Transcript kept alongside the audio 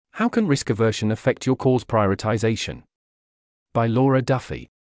How can risk aversion affect your cause prioritization? By Laura Duffy.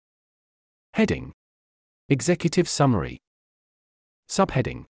 Heading: Executive Summary.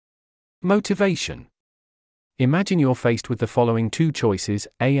 Subheading: Motivation. Imagine you're faced with the following two choices,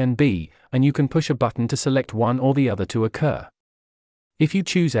 A and B, and you can push a button to select one or the other to occur. If you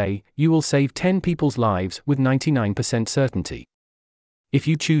choose A, you will save 10 people's lives with 99% certainty. If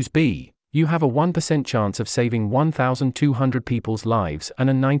you choose B, you have a 1% chance of saving 1,200 people's lives and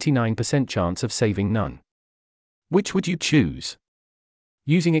a 99% chance of saving none. Which would you choose?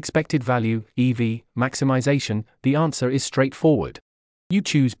 Using expected value, EV, maximization, the answer is straightforward. You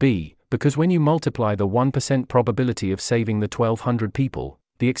choose B, because when you multiply the 1% probability of saving the 1,200 people,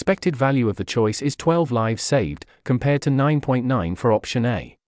 the expected value of the choice is 12 lives saved, compared to 9.9 for option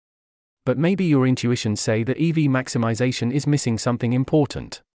A. But maybe your intuitions say that EV maximization is missing something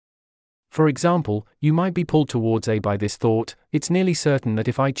important. For example, you might be pulled towards A by this thought: it's nearly certain that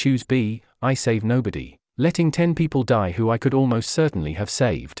if I choose B, I save nobody, letting 10 people die who I could almost certainly have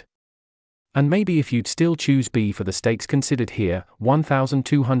saved. And maybe if you'd still choose B for the stakes considered here,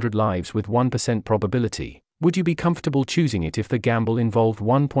 1,200 lives with 1% probability, would you be comfortable choosing it if the gamble involved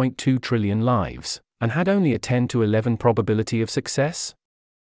 1.2 trillion lives, and had only a 10 to 11 probability of success?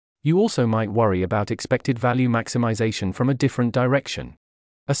 You also might worry about expected value maximization from a different direction.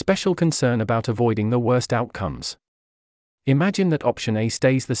 A special concern about avoiding the worst outcomes. Imagine that option A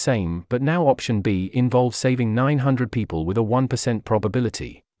stays the same, but now option B involves saving 900 people with a 1%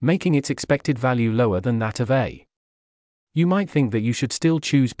 probability, making its expected value lower than that of A. You might think that you should still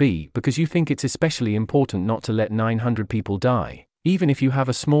choose B because you think it's especially important not to let 900 people die, even if you have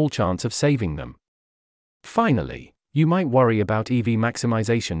a small chance of saving them. Finally, you might worry about EV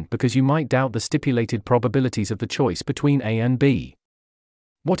maximization because you might doubt the stipulated probabilities of the choice between A and B.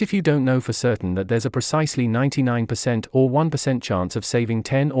 What if you don't know for certain that there's a precisely 99% or 1% chance of saving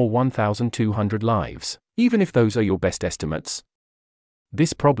 10 or 1,200 lives, even if those are your best estimates?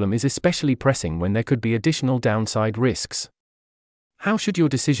 This problem is especially pressing when there could be additional downside risks. How should your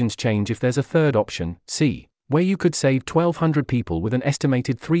decisions change if there's a third option, C, where you could save 1,200 people with an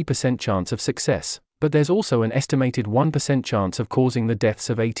estimated 3% chance of success, but there's also an estimated 1% chance of causing the deaths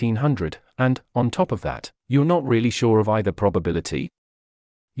of 1,800, and, on top of that, you're not really sure of either probability?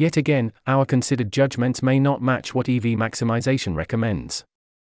 Yet again, our considered judgments may not match what EV maximization recommends.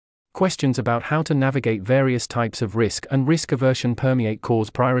 Questions about how to navigate various types of risk and risk aversion permeate cause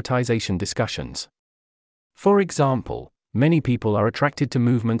prioritization discussions. For example, many people are attracted to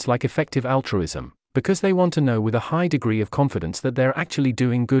movements like effective altruism, because they want to know with a high degree of confidence that they're actually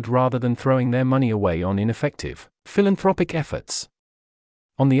doing good rather than throwing their money away on ineffective, philanthropic efforts.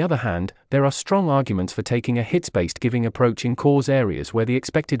 On the other hand, there are strong arguments for taking a hits-based giving approach in cause areas where the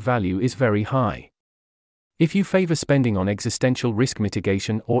expected value is very high. If you favor spending on existential risk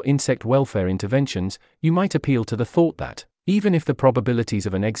mitigation or insect welfare interventions, you might appeal to the thought that, even if the probabilities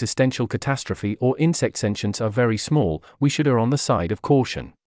of an existential catastrophe or insect sentience are very small, we should err on the side of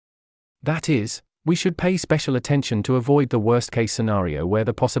caution. That is, we should pay special attention to avoid the worst-case scenario where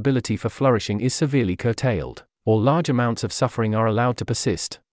the possibility for flourishing is severely curtailed, or large amounts of suffering are allowed to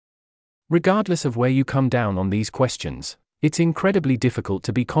persist. Regardless of where you come down on these questions, it's incredibly difficult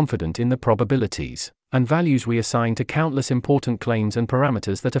to be confident in the probabilities and values we assign to countless important claims and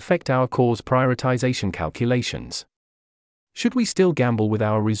parameters that affect our cause prioritization calculations. Should we still gamble with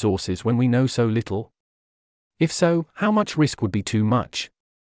our resources when we know so little? If so, how much risk would be too much?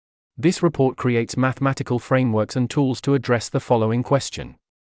 This report creates mathematical frameworks and tools to address the following question.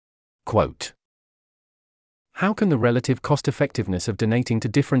 Quote: how can the relative cost-effectiveness of donating to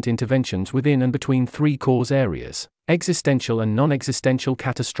different interventions within and between three cause areas, existential and non-existential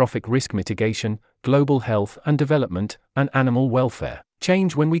catastrophic risk mitigation, global health and development, and animal welfare,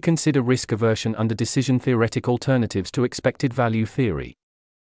 change when we consider risk aversion under decision-theoretic alternatives to expected value theory?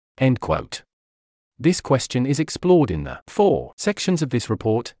 End quote. This question is explored in the 4 sections of this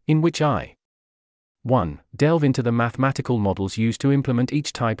report, in which I 1. Delve into the mathematical models used to implement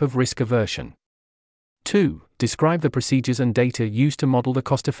each type of risk aversion. 2. Describe the procedures and data used to model the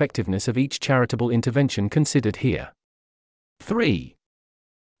cost-effectiveness of each charitable intervention considered here. 3.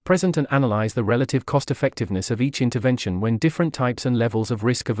 Present and analyze the relative cost-effectiveness of each intervention when different types and levels of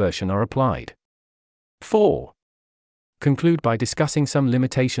risk aversion are applied. 4. Conclude by discussing some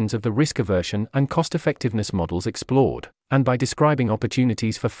limitations of the risk aversion and cost-effectiveness models explored, and by describing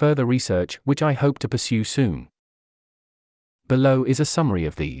opportunities for further research which I hope to pursue soon. Below is a summary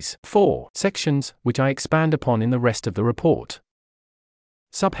of these 4 sections, which I expand upon in the rest of the report.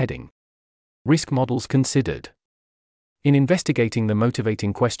 Subheading: Risk models considered. In investigating the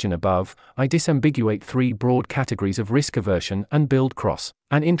motivating question above, I disambiguate three broad categories of risk aversion and build cross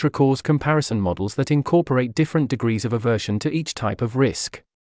and intra-cause comparison models that incorporate different degrees of aversion to each type of risk.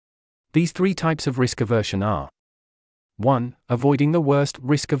 These three types of risk aversion are: 1. Avoiding the worst,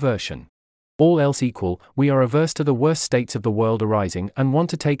 risk aversion. All else equal, we are averse to the worst states of the world arising and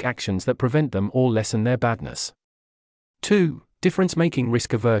want to take actions that prevent them or lessen their badness. 2. Difference-making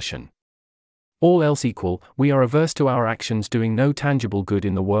risk aversion. All else equal, we are averse to our actions doing no tangible good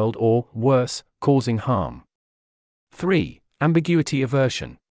in the world or, worse, causing harm. 3. Ambiguity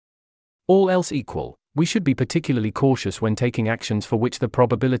aversion. All else equal, we should be particularly cautious when taking actions for which the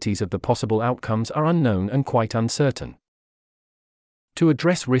probabilities of the possible outcomes are unknown and quite uncertain. To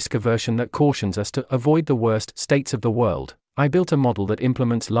address risk aversion that cautions us to avoid the worst states of the world, I built a model that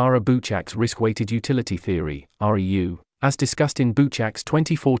implements Lara Buchak's risk-weighted utility theory, REU, as discussed in Buchak's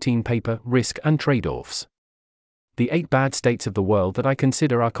 2014 paper, Risk and Trade-offs. The 8 bad states of the world that I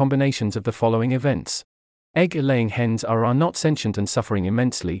consider are combinations of the following events. Egg-laying hens are not sentient and suffering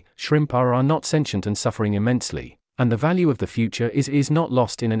immensely, shrimp are not sentient and suffering immensely, and the value of the future is not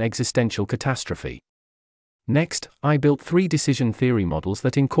lost in an existential catastrophe. Next, I built 3 decision theory models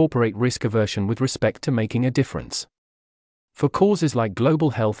that incorporate risk aversion with respect to making a difference. For causes like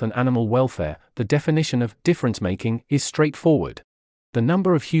global health and animal welfare, the definition of difference-making is straightforward: the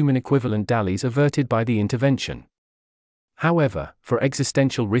number of human equivalent DALYs averted by the intervention. However, for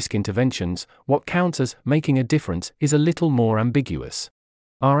existential risk interventions, what counts as making a difference is a little more ambiguous.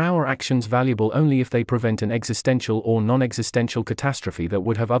 Are our actions valuable only if they prevent an existential or non-existential catastrophe that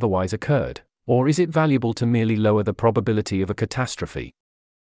would have otherwise occurred, or is it valuable to merely lower the probability of a catastrophe?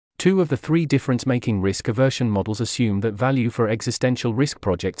 2 of the 3 difference-making risk aversion models assume that value for existential risk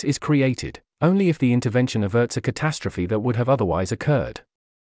projects is created only if the intervention averts a catastrophe that would have otherwise occurred.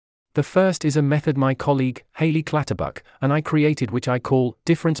 The first is a method my colleague, Haley Clatterbuck, and I created, which I call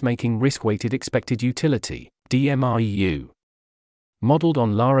difference-making risk-weighted expected utility, DMREU. Modeled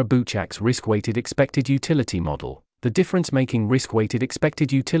on Lara Buchak's risk-weighted expected utility model, the difference-making risk-weighted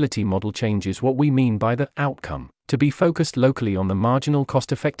expected utility model changes what we mean by the outcome to be focused locally on the marginal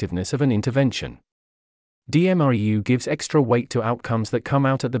cost-effectiveness of an intervention. DMREU gives extra weight to outcomes that come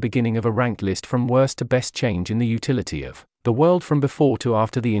out at the beginning of a ranked list from worst to best change in the utility of the world from before to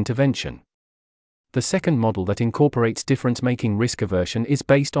after the intervention. The second model that incorporates difference-making risk aversion is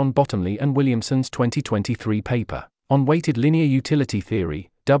based on Bottomley and Williamson's 2023 paper on weighted linear utility theory,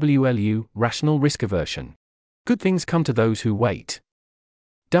 WLU, rational risk aversion. Good things come to those who wait.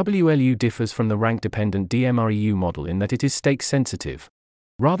 WLU differs from the rank-dependent DMREU model in that it is stake-sensitive.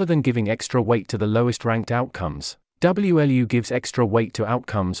 Rather than giving extra weight to the lowest ranked outcomes, WLU gives extra weight to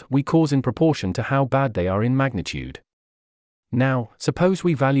outcomes we cause in proportion to how bad they are in magnitude. Now, suppose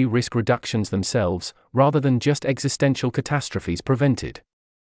we value risk reductions themselves, rather than just existential catastrophes prevented.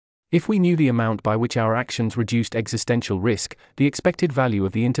 If we knew the amount by which our actions reduced existential risk, the expected value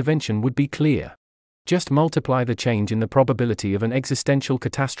of the intervention would be clear. Just multiply the change in the probability of an existential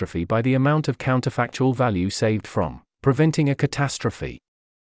catastrophe by the amount of counterfactual value saved from preventing a catastrophe.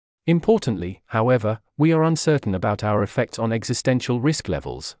 Importantly, however, we are uncertain about our effects on existential risk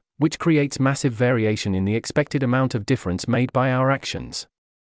levels, which creates massive variation in the expected amount of difference made by our actions.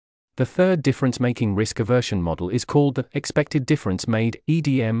 The third difference-making risk aversion model is called the expected difference made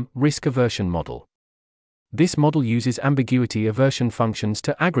 (EDM) risk aversion model. This model uses ambiguity aversion functions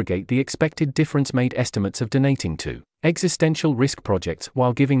to aggregate the expected difference-made estimates of donating to existential risk projects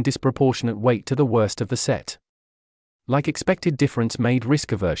while giving disproportionate weight to the worst of the set. Like expected difference-made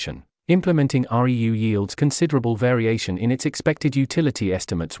risk aversion, implementing REU yields considerable variation in its expected utility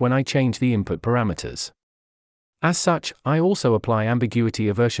estimates when I change the input parameters. As such, I also apply ambiguity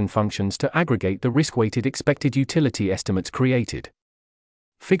aversion functions to aggregate the risk-weighted expected utility estimates created.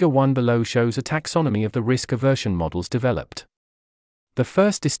 Figure 1 below shows a taxonomy of the risk aversion models developed. The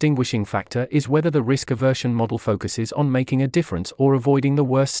first distinguishing factor is whether the risk aversion model focuses on making a difference or avoiding the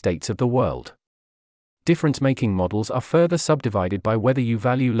worst states of the world. Difference-making models are further subdivided by whether you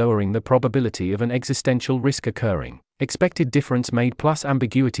value lowering the probability of an existential risk occurring, expected difference made plus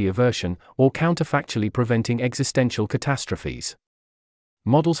ambiguity aversion, or counterfactually preventing existential catastrophes.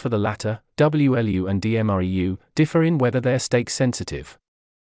 Models for the latter, WLU and DMREU, differ in whether they are stake-sensitive.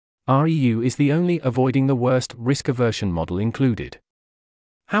 REU is the only avoiding the worst risk aversion model included.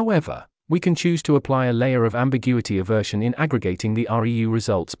 However, we can choose to apply a layer of ambiguity aversion in aggregating the REU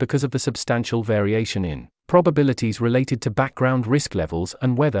results because of the substantial variation in probabilities related to background risk levels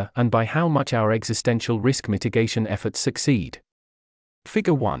and whether and by how much our existential risk mitigation efforts succeed.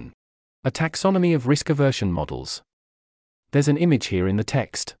 Figure 1. A taxonomy of risk aversion models. There's an image here in the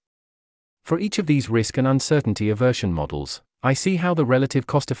text. For each of these risk and uncertainty aversion models, I see how the relative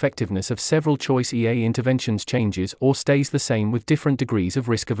cost-effectiveness of several choice EA interventions changes or stays the same with different degrees of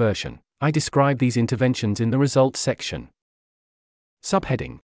risk aversion. I describe these interventions in the results section.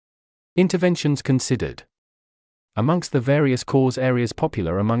 Subheading: Interventions considered. Amongst the various cause areas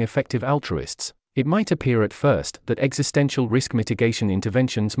popular among effective altruists, it might appear at first that existential risk mitigation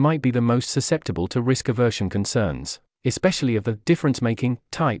interventions might be the most susceptible to risk aversion concerns, especially of the difference-making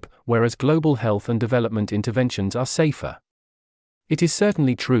type, whereas global health and development interventions are safer. It is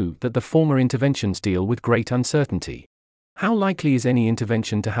certainly true that the former interventions deal with great uncertainty. How likely is any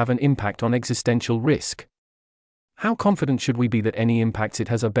intervention to have an impact on existential risk? How confident should we be that any impacts it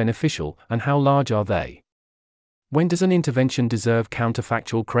has are beneficial, and how large are they? When does an intervention deserve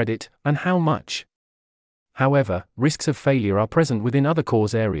counterfactual credit, and how much? However, risks of failure are present within other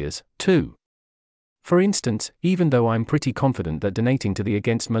cause areas, too. For instance, even though I'm pretty confident that donating to the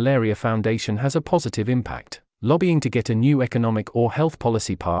Against Malaria Foundation has a positive impact, lobbying to get a new economic or health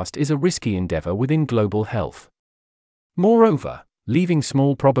policy passed is a risky endeavor within global health. Moreover, leaving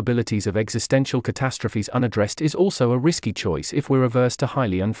small probabilities of existential catastrophes unaddressed is also a risky choice if we're averse to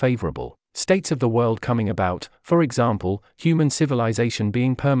highly unfavorable states of the world coming about, for example, human civilization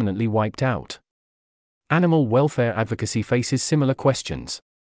being permanently wiped out. Animal welfare advocacy faces similar questions.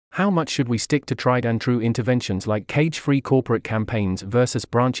 How much should we stick to tried and true interventions like cage-free corporate campaigns versus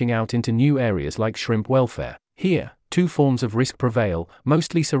branching out into new areas like shrimp welfare? Here, two forms of risk prevail,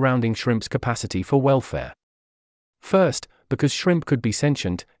 mostly surrounding shrimp's capacity for welfare. First, because shrimp could be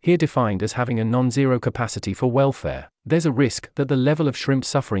sentient, here defined as having a non-zero capacity for welfare, there's a risk that the level of shrimp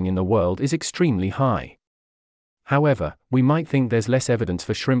suffering in the world is extremely high. However, we might think there's less evidence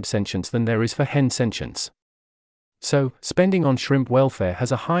for shrimp sentience than there is for hen sentience. So, spending on shrimp welfare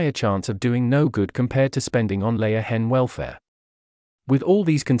has a higher chance of doing no good compared to spending on layer hen welfare. With all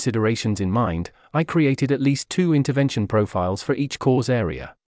these considerations in mind, I created at least 2 intervention profiles for each cause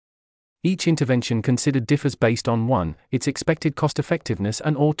area. Each intervention considered differs based on 1, its expected cost-effectiveness,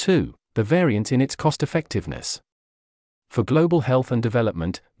 and or 2, the variance in its cost-effectiveness. For global health and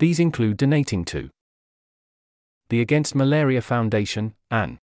development, these include donating to the Against Malaria Foundation,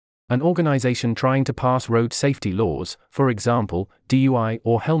 an organization trying to pass road safety laws, for example, DUI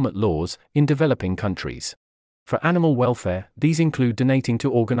or helmet laws, in developing countries. For animal welfare, these include donating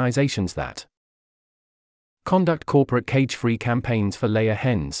to organizations that conduct corporate cage-free campaigns for layer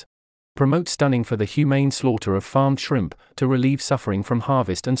hens, promote stunning for the humane slaughter of farmed shrimp to relieve suffering from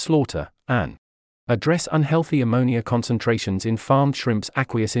harvest and slaughter, and address unhealthy ammonia concentrations in farmed shrimp's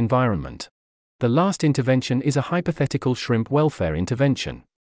aqueous environment. The last intervention is a hypothetical shrimp welfare intervention.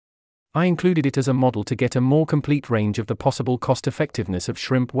 I included it as a model to get a more complete range of the possible cost-effectiveness of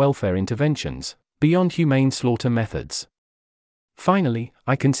shrimp welfare interventions, beyond humane slaughter methods. Finally,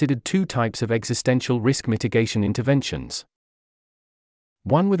 I considered 2 types of existential risk mitigation interventions.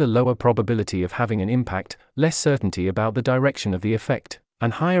 One with a lower probability of having an impact, less certainty about the direction of the effect,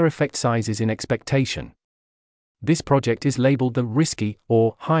 and higher effect sizes in expectation. This project is labeled the risky,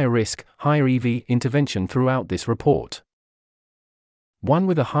 or higher risk, higher EV intervention throughout this report. One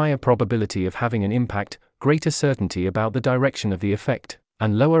with a higher probability of having an impact, greater certainty about the direction of the effect,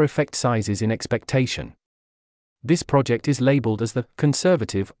 and lower effect sizes in expectation. This project is labeled as the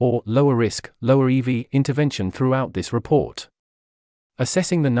conservative, or lower risk, lower EV intervention throughout this report.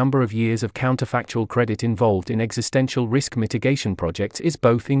 Assessing the number of years of counterfactual credit involved in existential risk mitigation projects is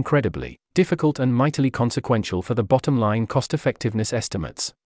both incredibly difficult and mightily consequential for the bottom-line cost-effectiveness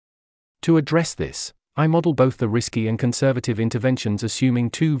estimates. To address this, I model both the risky and conservative interventions assuming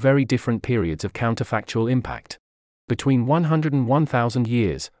 2 very different periods of counterfactual impact. Between 100 and 1,000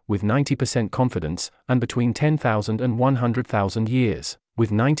 years, with 90% confidence, and between 10,000 and 100,000 years, with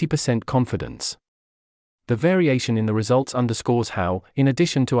 90% confidence. The variation in the results underscores how, in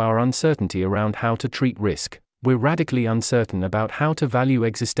addition to our uncertainty around how to treat risk, we're radically uncertain about how to value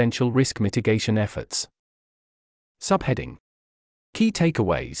existential risk mitigation efforts. Subheading: Key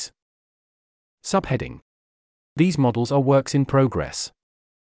takeaways. Subheading: These models are works in progress.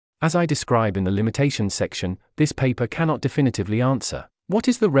 As I describe in the limitations section, this paper cannot definitively answer, what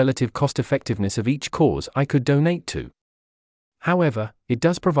is the relative cost-effectiveness of each cause I could donate to? However, it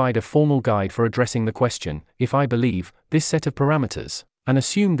does provide a formal guide for addressing the question, if I believe this set of parameters, and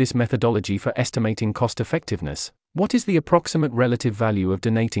assume this methodology for estimating cost-effectiveness, what is the approximate relative value of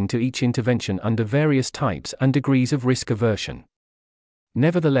donating to each intervention under various types and degrees of risk aversion?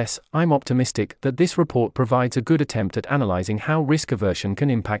 Nevertheless, I'm optimistic that this report provides a good attempt at analyzing how risk aversion can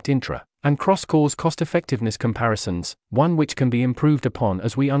impact intra- and cross-cause cost-effectiveness comparisons, one which can be improved upon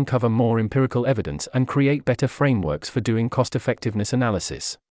as we uncover more empirical evidence and create better frameworks for doing cost-effectiveness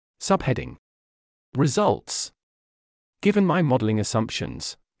analysis. Subheading: Results. Given my modeling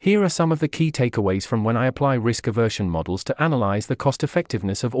assumptions, here are some of the key takeaways from when I apply risk aversion models to analyze the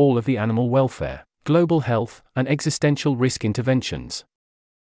cost-effectiveness of all of the animal welfare, global health, and existential risk interventions.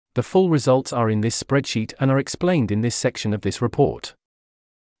 The full results are in this spreadsheet and are explained in this section of this report.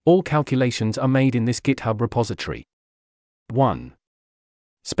 All calculations are made in this GitHub repository. 1.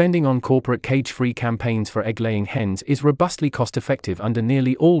 Spending on corporate cage-free campaigns for egg-laying hens is robustly cost-effective under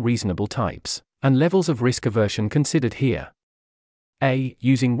nearly all reasonable types and levels of risk aversion considered here. A.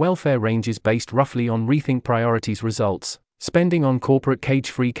 Using welfare ranges based roughly on Rethink Priorities results, spending on corporate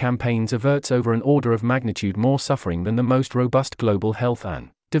cage-free campaigns averts over an order of magnitude more suffering than the most robust global health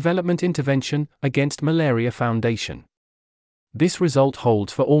and development intervention against malaria foundation. This result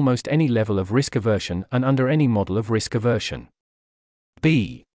holds for almost any level of risk aversion and under any model of risk aversion.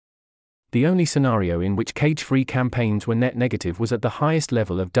 B. The only scenario in which cage-free campaigns were net negative was at the highest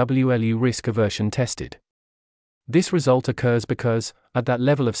level of WLU risk aversion tested. This result occurs because, at that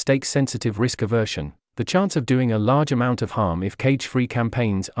level of stakes-sensitive risk aversion, the chance of doing a large amount of harm if cage-free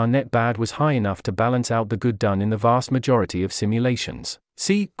campaigns are net bad was high enough to balance out the good done in the vast majority of simulations.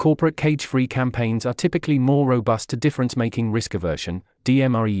 C. Corporate cage-free campaigns are typically more robust to difference-making risk aversion,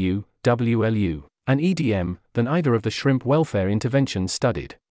 DMREU, WLU, and EDM, than either of the shrimp welfare interventions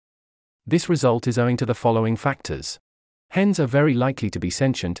studied. This result is owing to the following factors. Hens are very likely to be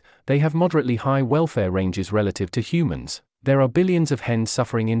sentient, they have moderately high welfare ranges relative to humans, there are billions of hens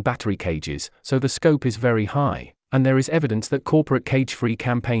suffering in battery cages, so the scope is very high, and there is evidence that corporate cage-free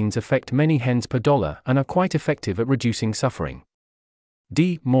campaigns affect many hens per dollar and are quite effective at reducing suffering.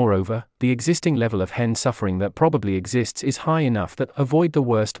 D. Moreover, the existing level of hen suffering that probably exists is high enough that avoid the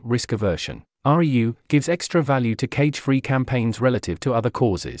worst risk aversion, REU, gives extra value to cage-free campaigns relative to other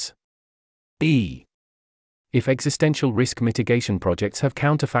causes. E. If existential risk mitigation projects have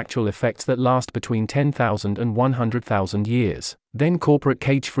counterfactual effects that last between 10,000 and 100,000 years, then corporate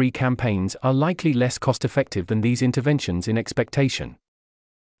cage-free campaigns are likely less cost-effective than these interventions in expectation.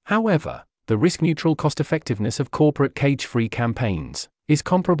 However, the risk-neutral cost-effectiveness of corporate cage-free campaigns is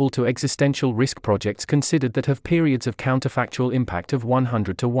comparable to existential risk projects considered that have periods of counterfactual impact of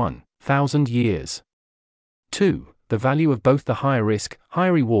 100 to 1,000 years. 2. The value of both the higher risk,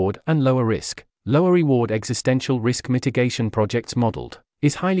 higher reward, and lower risk, lower reward existential risk mitigation projects modeled,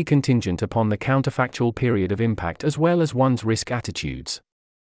 is highly contingent upon the counterfactual period of impact as well as one's risk attitudes.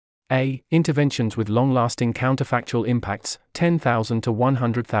 A. Interventions with long-lasting counterfactual impacts, 10,000 to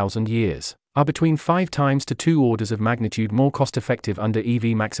 100,000 years, are between 5 times to 2 orders of magnitude more cost-effective under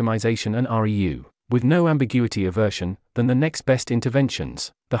EV maximization and REU, with no ambiguity aversion, than the next best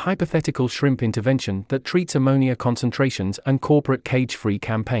interventions, the hypothetical shrimp intervention that treats ammonia concentrations and corporate cage-free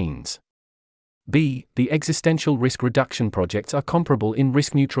campaigns. B. The existential risk reduction projects are comparable in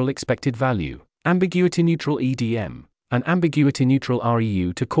risk-neutral expected value, ambiguity-neutral EDM, and ambiguity-neutral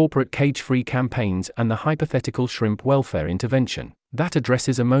REU to corporate cage-free campaigns and the hypothetical shrimp welfare intervention that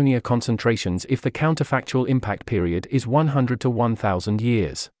addresses ammonia concentrations if the counterfactual impact period is 100 to 1,000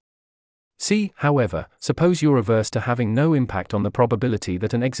 years. C. However, suppose you're averse to having no impact on the probability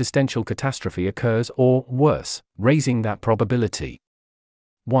that an existential catastrophe occurs or, worse, raising that probability.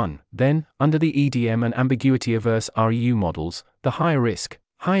 1. Then, under the EDM and ambiguity-averse REU models, the higher risk,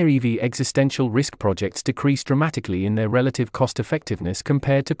 higher EV existential risk projects decrease dramatically in their relative cost-effectiveness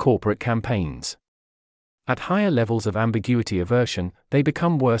compared to corporate campaigns. At higher levels of ambiguity aversion, they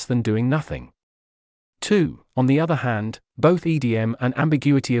become worse than doing nothing. 2. On the other hand, both EDM and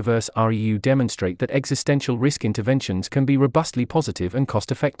ambiguity-averse REU demonstrate that existential risk interventions can be robustly positive and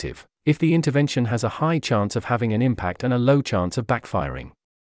cost-effective, if the intervention has a high chance of having an impact and a low chance of backfiring.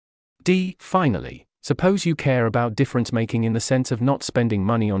 D. Finally, suppose you care about difference-making in the sense of not spending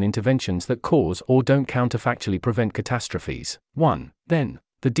money on interventions that cause or don't counterfactually prevent catastrophes. 1. Then,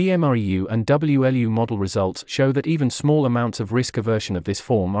 the DMREU and WLU model results show that even small amounts of risk aversion of this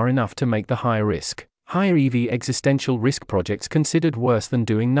form are enough to make the higher risk, higher EV existential risk projects considered worse than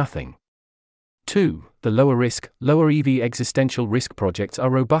doing nothing. 2. The lower risk, lower EV existential risk projects are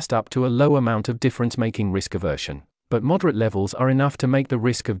robust up to a low amount of difference-making risk aversion, but moderate levels are enough to make the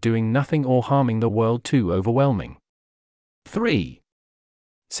risk of doing nothing or harming the world too overwhelming. 3.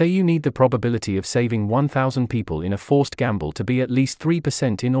 Say you need the probability of saving 1,000 people in a forced gamble to be at least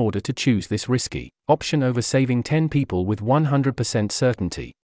 3% in order to choose this risky option over saving 10 people with 100%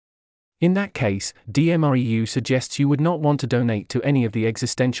 certainty. In that case, DMREU suggests you would not want to donate to any of the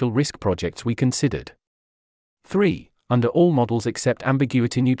existential risk projects we considered. 3. Under all models except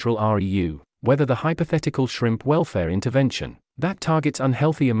ambiguity-neutral REU, whether the hypothetical shrimp welfare intervention that targets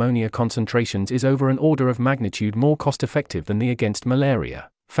unhealthy ammonia concentrations is over an order of magnitude more cost-effective than the against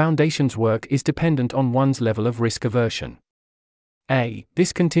malaria Foundation's work is dependent on one's level of risk aversion. A.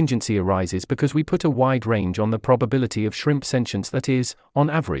 This contingency arises because we put a wide range on the probability of shrimp sentience that is, on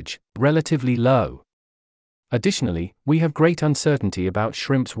average, relatively low. Additionally, we have great uncertainty about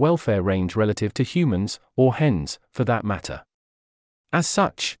shrimp's welfare range relative to humans, or hens, for that matter. As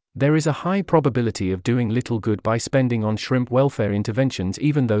such, there is a high probability of doing little good by spending on shrimp welfare interventions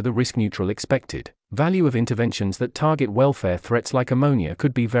even though the risk-neutral expected value of interventions that target welfare threats like ammonia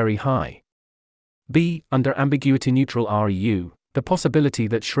could be very high. B. Under ambiguity-neutral REU, the possibility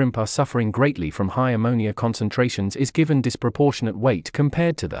that shrimp are suffering greatly from high ammonia concentrations is given disproportionate weight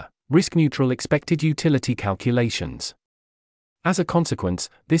compared to the risk-neutral expected utility calculations. As a consequence,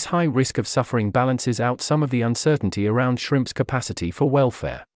 this high risk of suffering balances out some of the uncertainty around shrimp's capacity for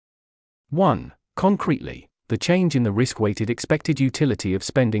welfare. 1. Concretely, the change in the risk-weighted expected utility of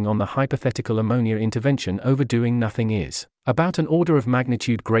spending on the hypothetical ammonia intervention over doing nothing is about an order of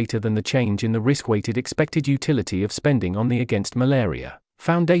magnitude greater than the change in the risk-weighted expected utility of spending on the against malaria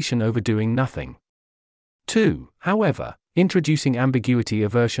foundation over doing nothing. 2. However, introducing ambiguity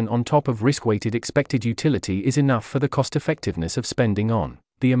aversion on top of risk-weighted expected utility is enough for the cost-effectiveness of spending on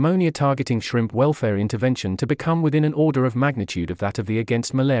the ammonia-targeting shrimp welfare intervention to become within an order of magnitude of that of the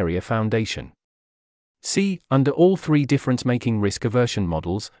against malaria foundation. C. Under all three difference-making risk aversion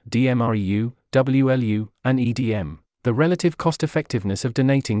models, DMREU, WLU, and EDM, the relative cost-effectiveness of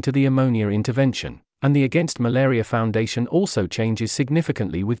donating to the ammonia intervention and the against malaria foundation also changes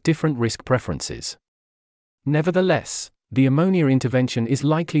significantly with different risk preferences. Nevertheless, the ammonia intervention is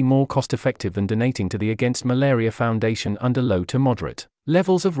likely more cost-effective than donating to the against malaria foundation under low to moderate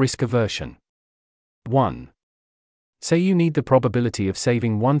levels of risk aversion. 1. Say you need the probability of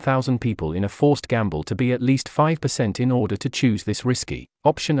saving 1,000 people in a forced gamble to be at least 5% in order to choose this risky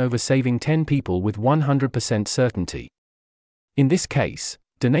option over saving 10 people with 100% certainty. In this case,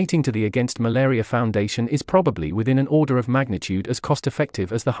 donating to the Against Malaria Foundation is probably within an order of magnitude as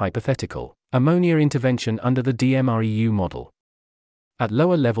cost-effective as the hypothetical ammonia intervention under the DMREU model. At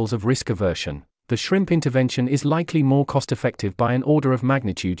lower levels of risk aversion, the shrimp intervention is likely more cost-effective by an order of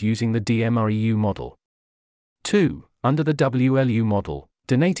magnitude using the DMREU model. 2. Under the WLU model,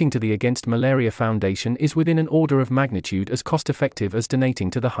 donating to the Against Malaria Foundation is within an order of magnitude as cost-effective as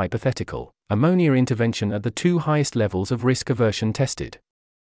donating to the hypothetical ammonia intervention at the two highest levels of risk aversion tested.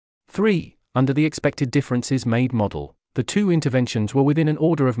 3. Under the expected differences made model, the two interventions were within an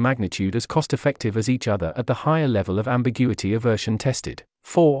order of magnitude as cost-effective as each other at the higher level of ambiguity aversion tested.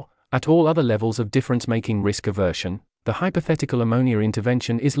 4. At all other levels of difference-making risk aversion, the hypothetical ammonia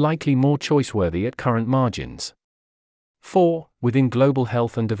intervention is likely more choice-worthy at current margins. 4. Within global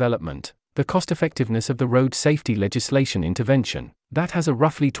health and development, the cost-effectiveness of the road safety legislation intervention, that has a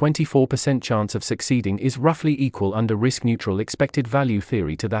roughly 24% chance of succeeding, is roughly equal under risk-neutral expected value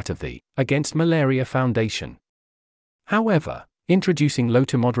theory to that of the Against Malaria Foundation. However, introducing low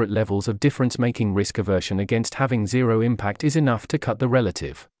to moderate levels of difference-making risk aversion against having zero impact is enough to cut the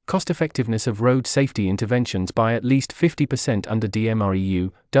relative cost-effectiveness of road safety interventions by at least 50% under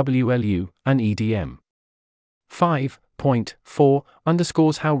DMREU, WLU, and EDM. 5.4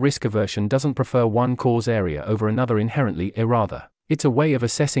 underscores how risk aversion doesn't prefer one cause area over another inherently, rather, it's a way of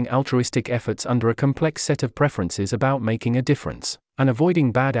assessing altruistic efforts under a complex set of preferences about making a difference, and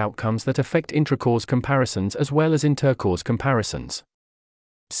avoiding bad outcomes that affect intra-cause comparisons as well as inter-cause comparisons.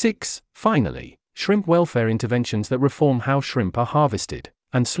 6. Finally, shrimp welfare interventions that reform how shrimp are harvested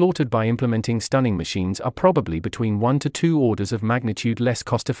and slaughtered by implementing stunning machines are probably between 1 to 2 orders of magnitude less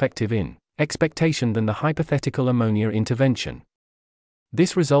cost-effective in expectation than the hypothetical ammonia intervention.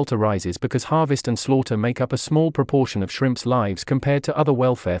 This result arises because harvest and slaughter make up a small proportion of shrimp's lives compared to other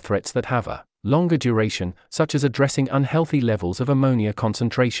welfare threats that have a longer duration, such as addressing unhealthy levels of ammonia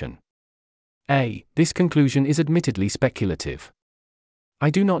concentration. This conclusion is admittedly speculative. I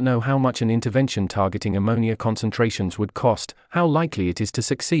do not know how much an intervention targeting ammonia concentrations would cost, how likely it is to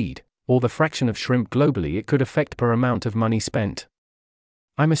succeed, or the fraction of shrimp globally it could affect per amount of money spent.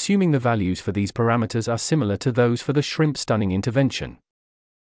 I'm assuming the values for these parameters are similar to those for the shrimp stunning intervention.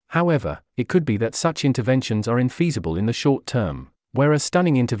 However, it could be that such interventions are infeasible in the short term, whereas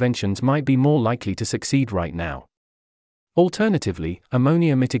stunning interventions might be more likely to succeed right now. Alternatively,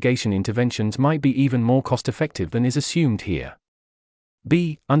 ammonia mitigation interventions might be even more cost-effective than is assumed here.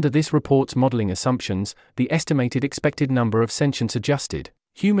 B. Under this report's modeling assumptions, the estimated expected number of sentience-adjusted,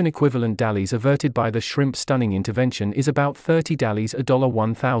 human equivalent DALYs averted by the shrimp stunning intervention is about 30 DALYs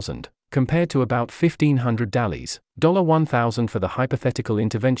 $1,000, compared to about 1,500 DALYs $1,000 for the hypothetical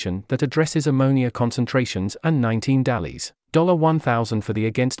intervention that addresses ammonia concentrations and 19 DALYs $1,000 for the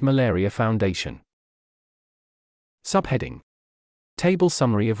Against Malaria Foundation. Subheading Table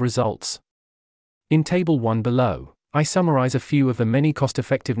summary of results. In Table 1 below, I summarize a few of the many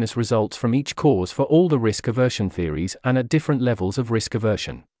cost-effectiveness results from each cause for all the risk aversion theories and at different levels of risk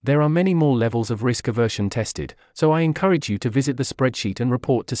aversion. There are many more levels of risk aversion tested, so I encourage you to visit the spreadsheet and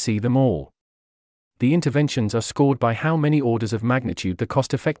report to see them all. The interventions are scored by how many orders of magnitude the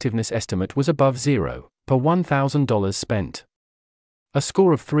cost-effectiveness estimate was above 0 per $1,000 spent. A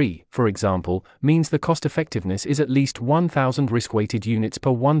score of 3, for example, means the cost-effectiveness is at least 1,000 risk-weighted units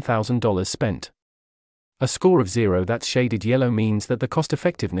per $1,000 spent. A score of 0 that's shaded yellow means that the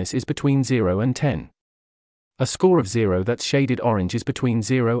cost-effectiveness is between 0 and 10. A score of 0 that's shaded orange is between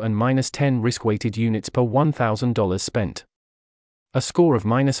 0 and -10 risk-weighted units per $1,000 spent. A score of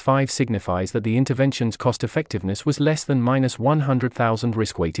 -5 signifies that the intervention's cost-effectiveness was less than -100,000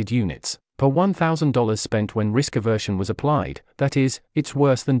 risk-weighted units per $1,000 spent when risk aversion was applied, that is, it's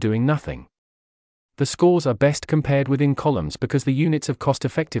worse than doing nothing. The scores are best compared within columns because the units of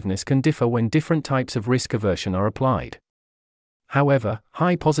cost-effectiveness can differ when different types of risk aversion are applied. However,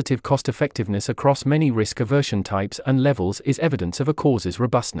 high positive cost-effectiveness across many risk aversion types and levels is evidence of a cause's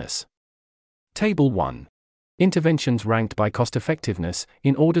robustness. Table 1. Interventions ranked by cost-effectiveness,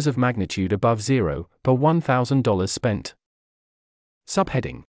 in orders of magnitude above 0 per $1,000 spent.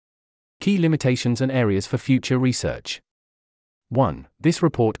 Subheading. Key limitations and areas for future research. 1. This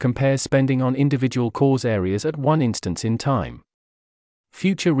report compares spending on individual cause areas at one instance in time.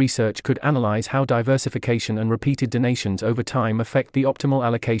 Future research could analyze how diversification and repeated donations over time affect the optimal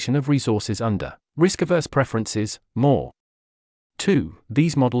allocation of resources under risk-averse preferences, more. 2.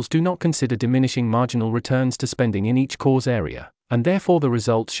 These models do not consider diminishing marginal returns to spending in each cause area, and therefore the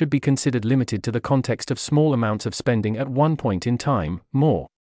results should be considered limited to the context of small amounts of spending at one point in time, more.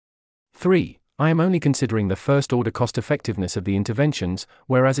 3. I am only considering the first-order cost-effectiveness of the interventions,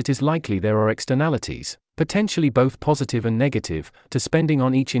 whereas it is likely there are externalities, potentially both positive and negative, to spending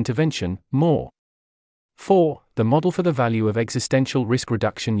on each intervention, more. 4. The model for the value of existential risk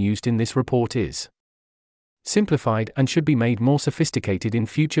reduction used in this report is simplified and should be made more sophisticated in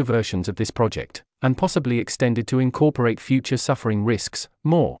future versions of this project, and possibly extended to incorporate future suffering risks,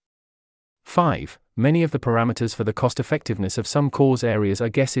 more. 5. Many of the parameters for the cost-effectiveness of some cause areas are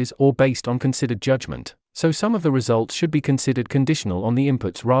guesses or based on considered judgment, so some of the results should be considered conditional on the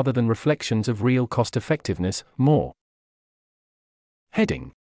inputs rather than reflections of real cost-effectiveness, more.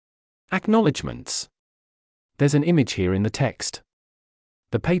 Heading. Acknowledgements. There's an image here in the text.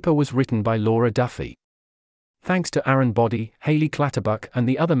 The paper was written by Laura Duffy. Thanks to Aaron Boddy, Haley Clatterbuck and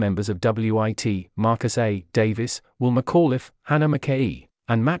the other members of WIT, Marcus A. Davis, Will McAuliffe, Hannah McKay,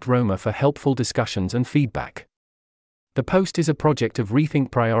 and Matt Romer for helpful discussions and feedback. The post is a project of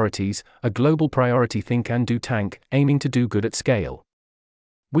Rethink Priorities, a global priority think and do tank, aiming to do good at scale.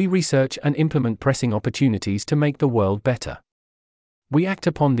 We research and implement pressing opportunities to make the world better. We act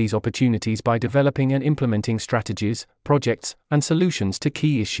upon these opportunities by developing and implementing strategies, projects, and solutions to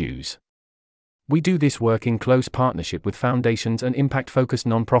key issues. We do this work in close partnership with foundations and impact-focused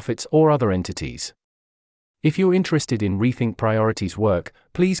nonprofits or other entities. If you're interested in Rethink Priorities work,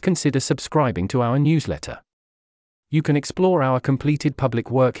 please consider subscribing to our newsletter. You can explore our completed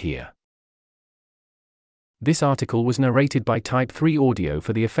public work here. This article was narrated by Type 3 Audio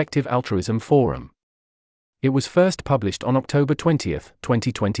for the Effective Altruism Forum. It was first published on October 20,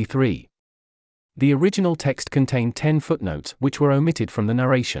 2023. The original text contained 10 footnotes which were omitted from the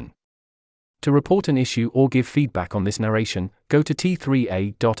narration. To report an issue or give feedback on this narration, go to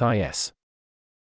t3a.is.